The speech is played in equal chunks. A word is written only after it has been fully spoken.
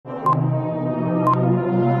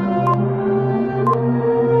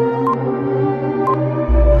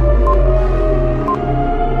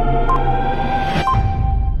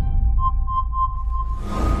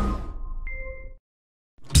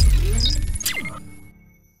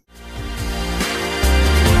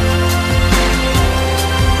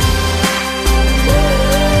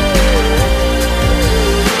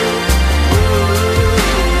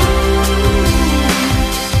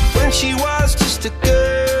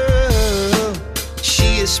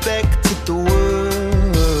expected the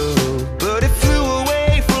world, but it flew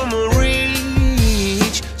away from her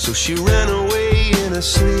reach. So she ran away in her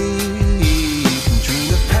sleep and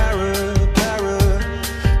dreamed of paradise,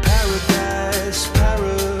 paradise.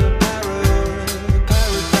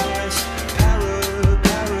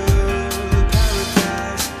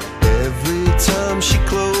 Every time she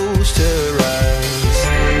closed her eyes.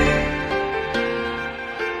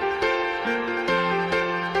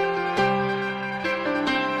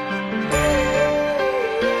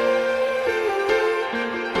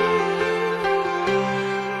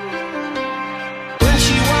 When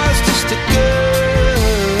she was just a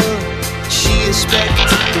girl, she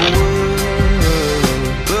expected the world,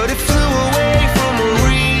 but it flew away from her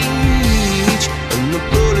reach, and the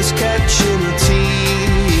bullets catching her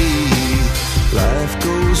teeth. Life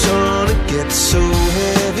goes on, it gets so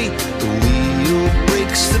heavy, the wheel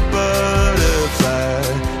breaks the butterfly.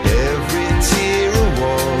 Every tear a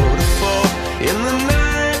waterfall. In the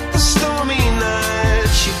night, the stormy night,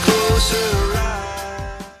 she closed her eyes.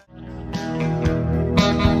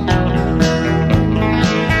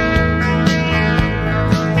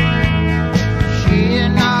 She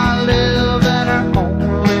and I live in our own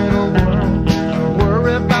little world,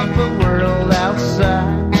 worry about the world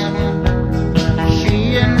outside. She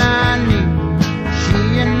and I lead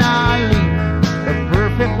a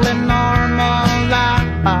perfectly normal life.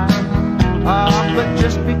 But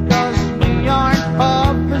just because we aren't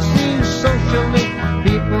obviously socially,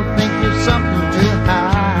 people think there's something to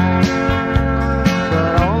hide. But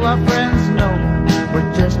all our friends know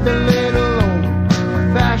we're just a little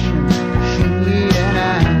old-fashioned, she and I.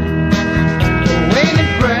 Wait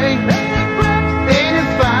and pray, ain't it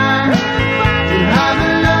fine to have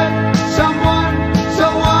a love someone so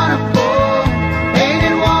wonderful? Ain't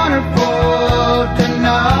it wonderful to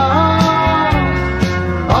know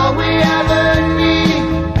all we ever need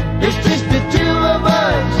is just the two of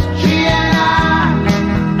us, she and I.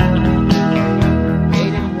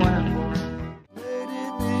 Ain't it wonderful? Late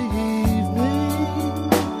in the evening,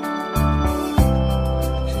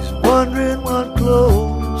 she's wondering what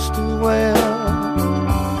clothes to wear.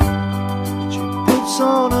 She puts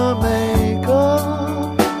on her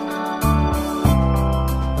makeup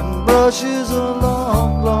and brushes her long,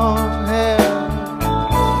 long hair.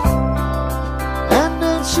 And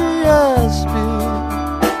then she asks me,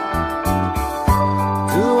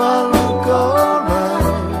 do I look alright?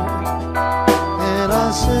 And I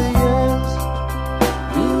say yes,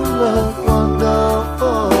 you look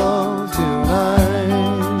wonderful tonight.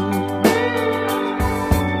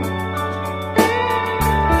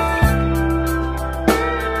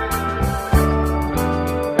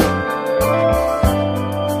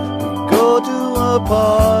 We go to a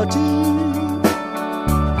party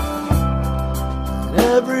and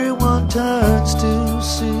everyone turns to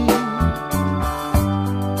see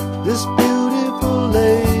this beautiful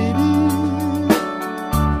lady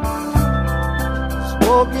is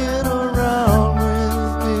walking around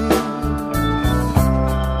with me.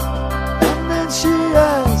 And then she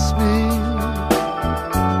asks me,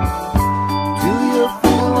 do you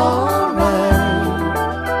feel alright?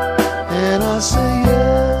 And I say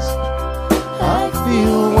yes, I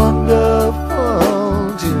feel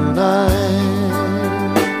wonderful tonight.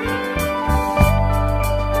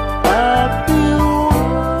 I feel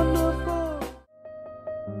wonderful.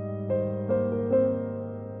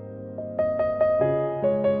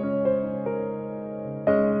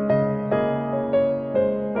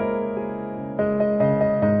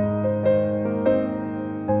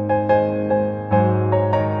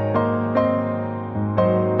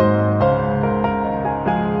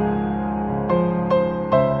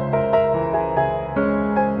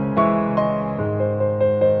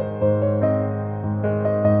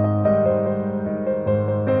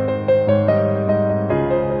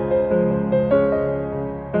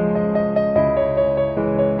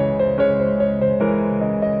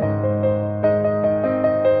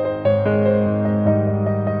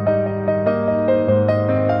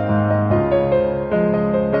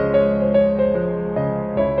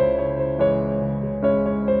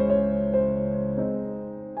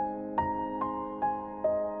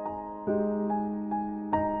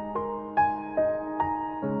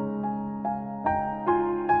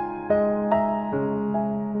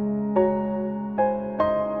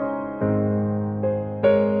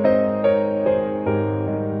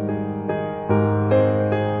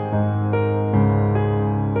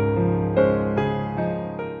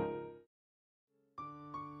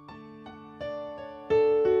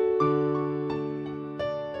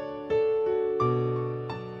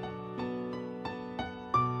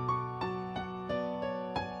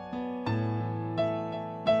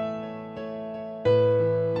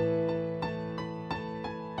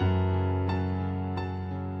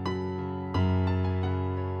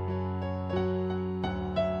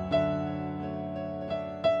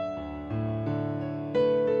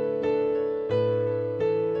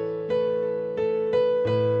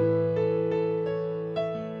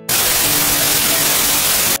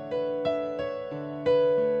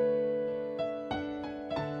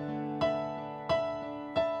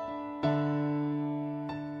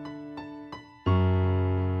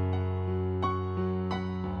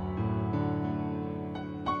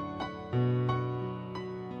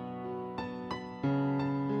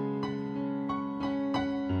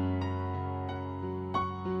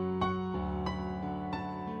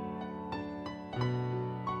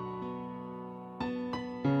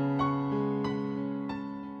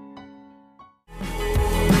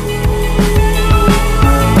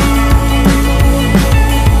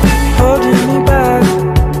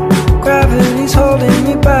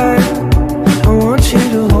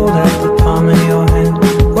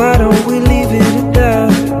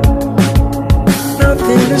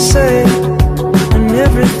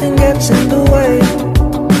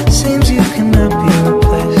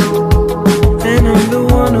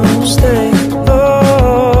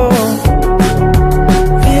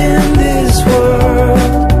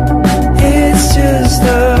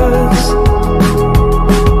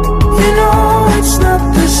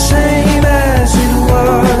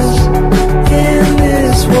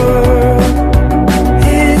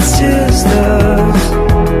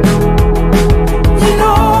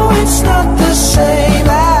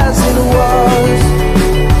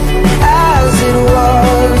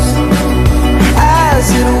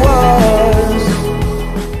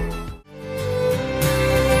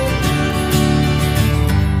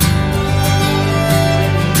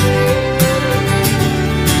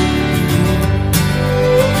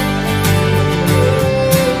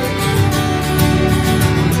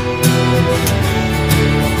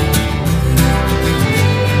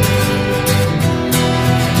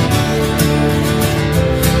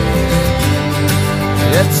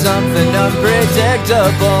 It's something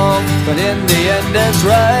unpredictable, but in the end it's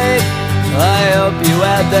right. I hope you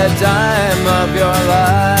had the time of your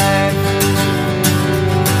life.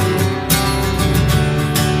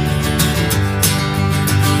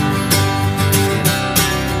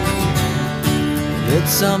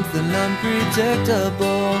 It's something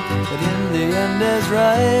unpredictable, but in the end is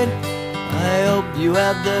right. I hope you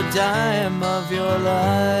had the time of your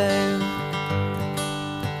life.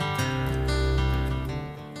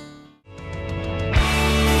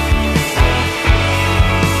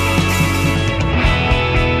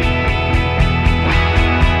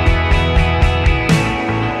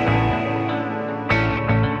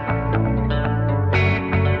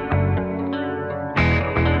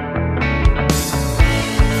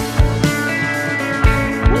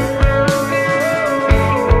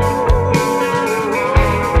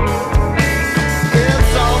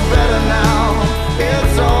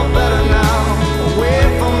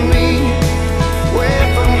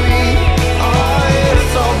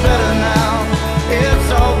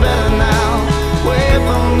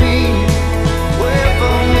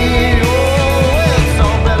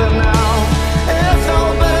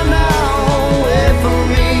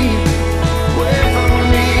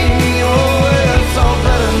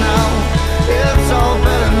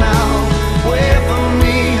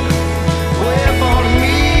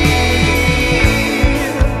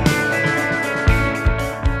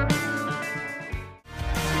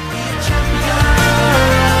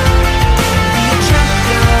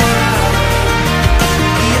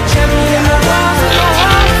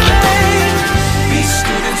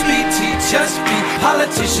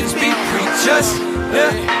 Politicians be preachers,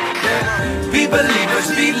 be believers,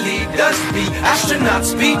 be leaders, be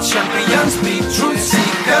astronauts, be champions, be truth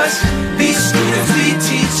seekers, be students, be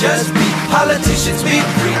teachers, be politicians, be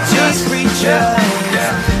preachers,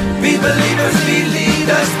 be believers, be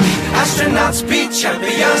leaders, be astronauts, be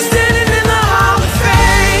champions, standing in the Hall of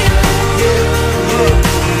Fame,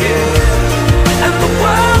 and the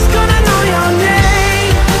world's gonna know your name.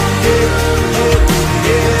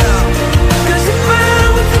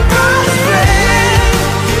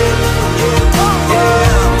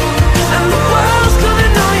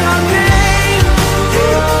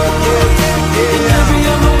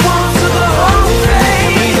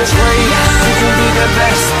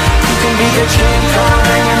 The chain car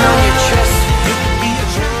hanging on your chest. You can be a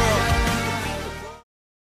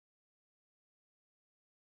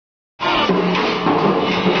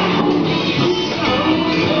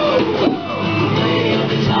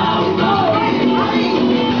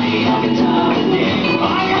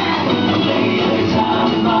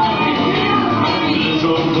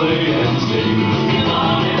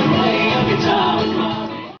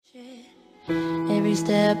Every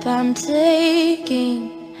step I'm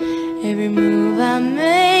taking, every move I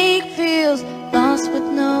make feels lost with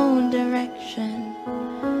no direction.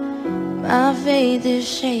 My faith is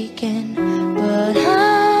shaken, but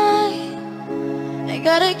I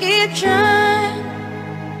gotta keep trying.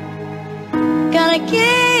 Gotta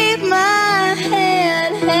keep my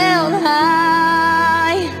head held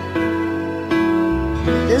high.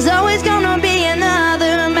 There's always gonna be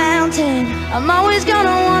another mountain. I'm always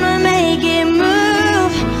gonna wanna make it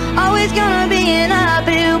move. Always gonna be an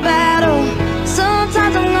uphill battle.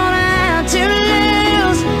 Sometimes I'm gonna have to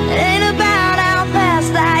lose. It ain't about how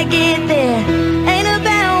fast I get there. Ain't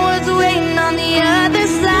about what's waiting on the other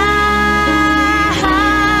side.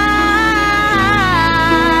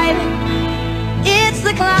 It's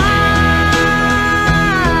the climb.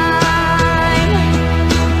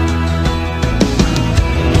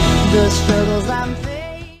 The struggles I'm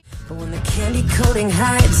facing. But when the candy coating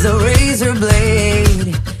hides the razor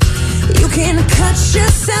blade, you can cut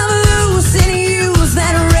yourself loose and use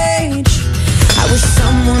that rage. I wish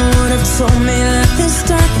someone would have told me that this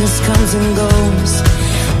darkness comes and goes.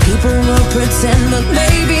 People will pretend, but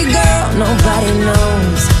baby girl, nobody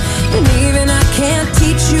knows. And even I can't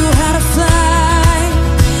teach you how to fly,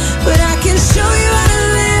 but I can show you how to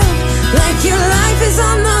live like your life is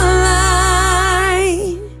on the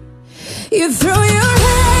line. You throw your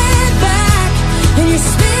head back and you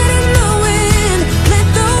spin in the wind. Let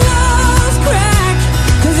the walls crack,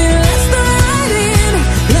 'cause you let them right in.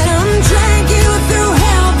 Let them drag you through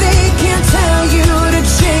hell. They can't tell you to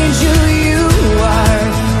change who you are.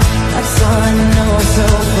 That's all I know so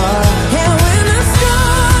far. And when the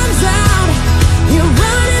storm's out, you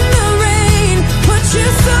run in the rain.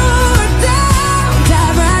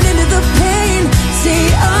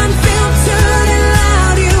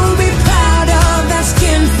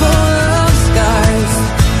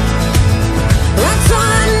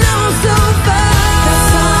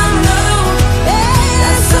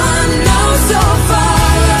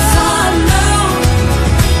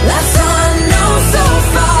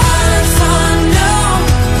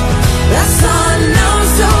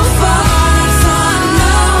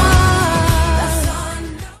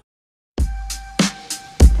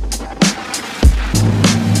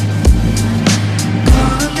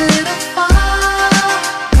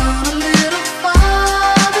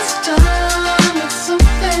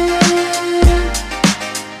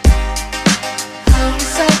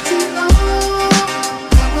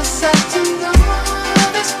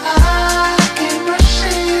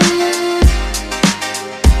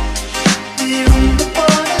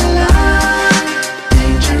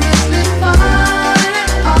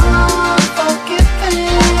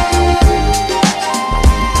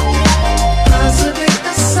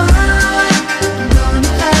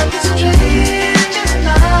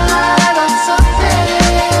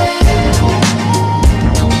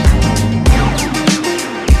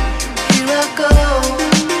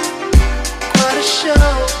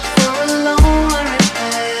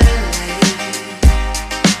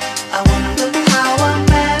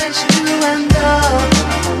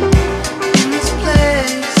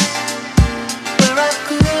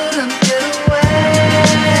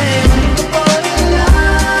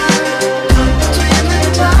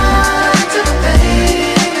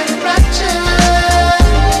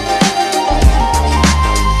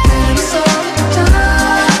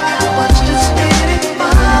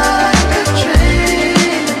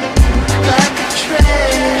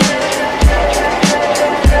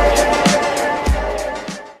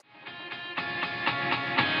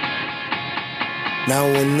 Now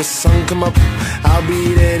when the sun come up, I'll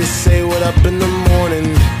be there to say what up in the morning.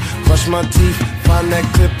 Brush my teeth, find that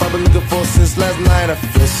clip I've been looking for since last night. I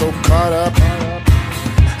feel so caught up,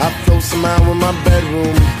 I float somehow in my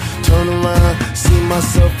bedroom. Turn around, see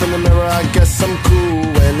myself in the mirror, I guess I'm cool.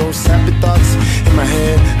 And no sappy thoughts in my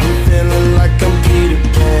head, I'm feeling like I'm Peter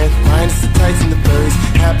Pan. Minus the tights and the furries,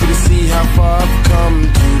 happy to see how far I've come.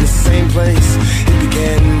 To the same place it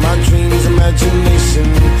began, my dreams, imagination,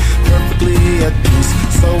 perfectly at peace.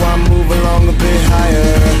 So I move along a bit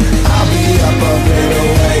higher. I'll be up and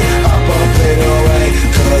away,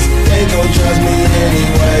 cause they gon' judge me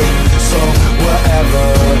anyway. So whatever,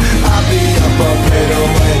 I'll be up and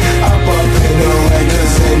away,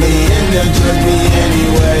 cause in the end they'll judge me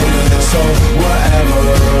anyway. So whatever.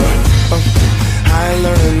 I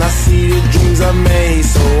learned, I see the dreams I made,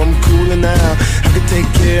 so I'm cooler now. I can take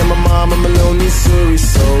care of my mom, I'm a little Missouri,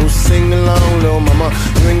 so sing along, little mama.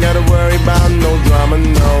 You ain't gotta worry about no drama,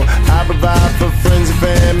 no. I provide for friends and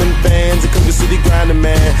fam and fans, a Cougar City grinding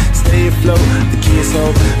man. Stay afloat, the key is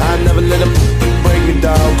hope. I never let them break me,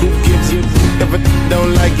 dog. Who gives you if I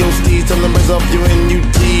don't like your steez? Tell them raise off your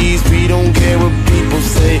NUTs. We don't care what people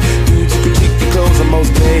say. Dudes, you can keep your clothes on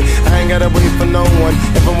most day. I ain't gotta wait for no one.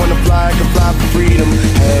 If I wanna fly, I can fly for freedom.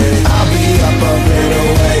 Hey, I'll be up and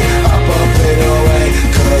away,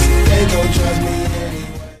 cause they gon' judge me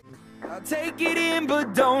anyway. I'll take it in,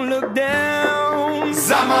 but don't look down.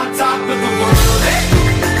 'Cause I'm on top of the world, eh?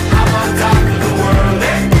 I'm on top of the world,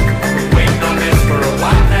 eh? Waiting on this for a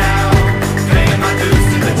while now, paying my dues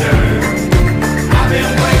to the dirt. I've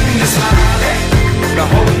been waiting to smile, eh? Been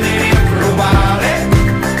holding it in for a while, eh?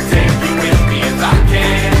 Take you with me if I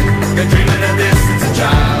can. Been dreaming of this since a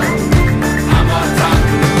child. I'm on top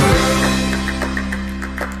of the world.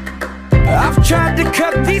 I've tried to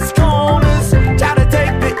cut these corners, tried to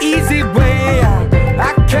take the easy way out. I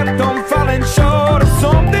kept on falling short of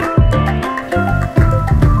something.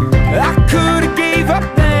 I could've gave up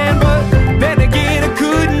then, but then again I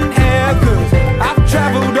couldn't have, 'cause I've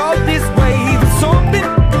traveled all this way for something.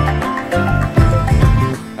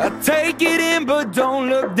 I take it in, but don't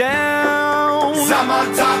look down. 'Cause I'm on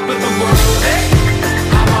top of the world, eh?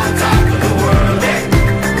 I'm on top of the world, eh?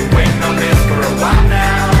 Waiting on this for a while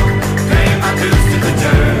now, paying my dues to the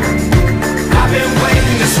dirt. I've been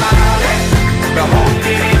waiting to smile, eh? Been holding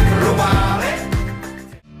it in for a while, eh?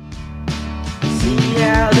 See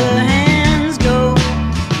how the hands go,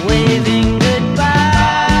 waving goodbye.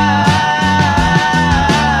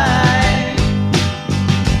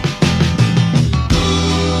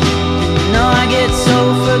 You know I get so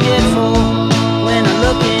forgetful when I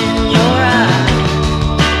look in your eye.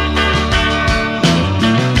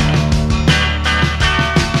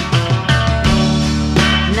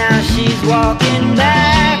 Now she's walking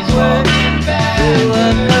backwards through a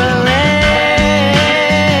parade,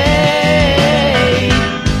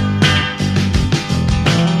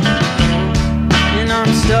 and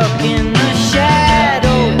I'm stuck in the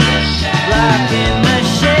shadows, blocking the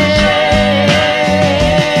shade.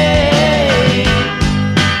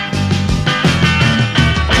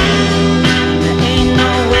 There ain't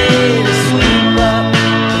no way to sweep up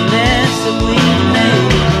the mess that we made.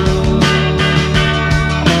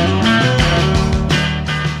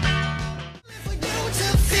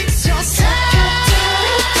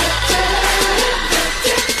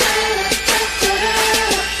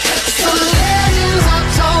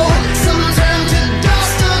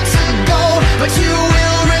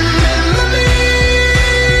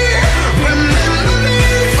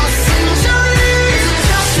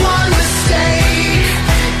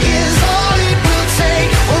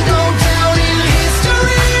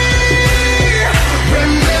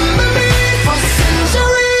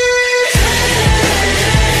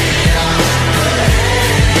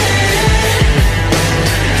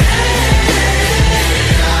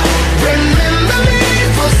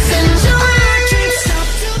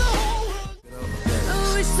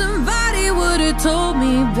 Told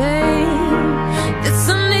me, babe, that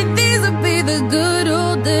someday these would be the good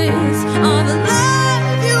old days. All the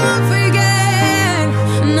love you won't forget,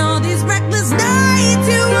 and all these reckless nights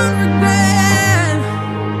you won't regret.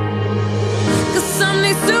 'Cause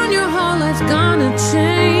someday soon your whole life's gonna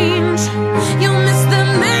change. You'll miss the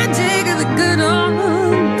magic of the good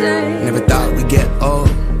old days. Never thought we'd get old.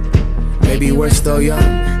 Maybe we're still young.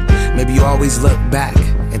 Maybe you always look back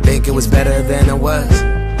and think it was better than it was.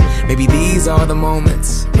 Maybe these are the moments.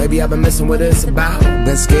 Maybe I've been missing what it's about.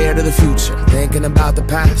 Been scared of the future, thinking about the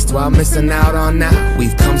past, while missing out on now.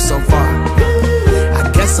 We've come so far, I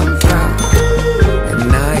guess I'm proud.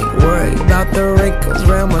 And I ain't worried about the wrinkles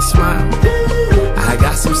around my smile. I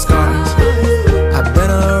got some scars, I've been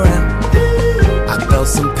around, I've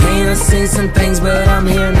some pain, I've seen some things, but I'm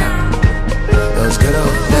here now. Those good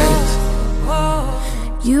old days.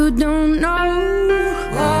 You don't know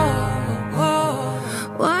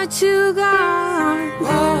what you got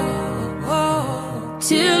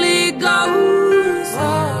till it goes,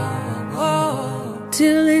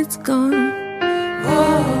 till it's gone.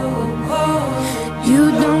 You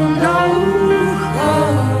don't know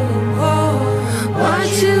what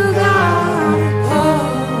you got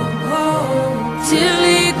till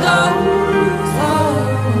it goes,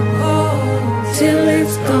 till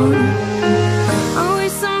it's gone.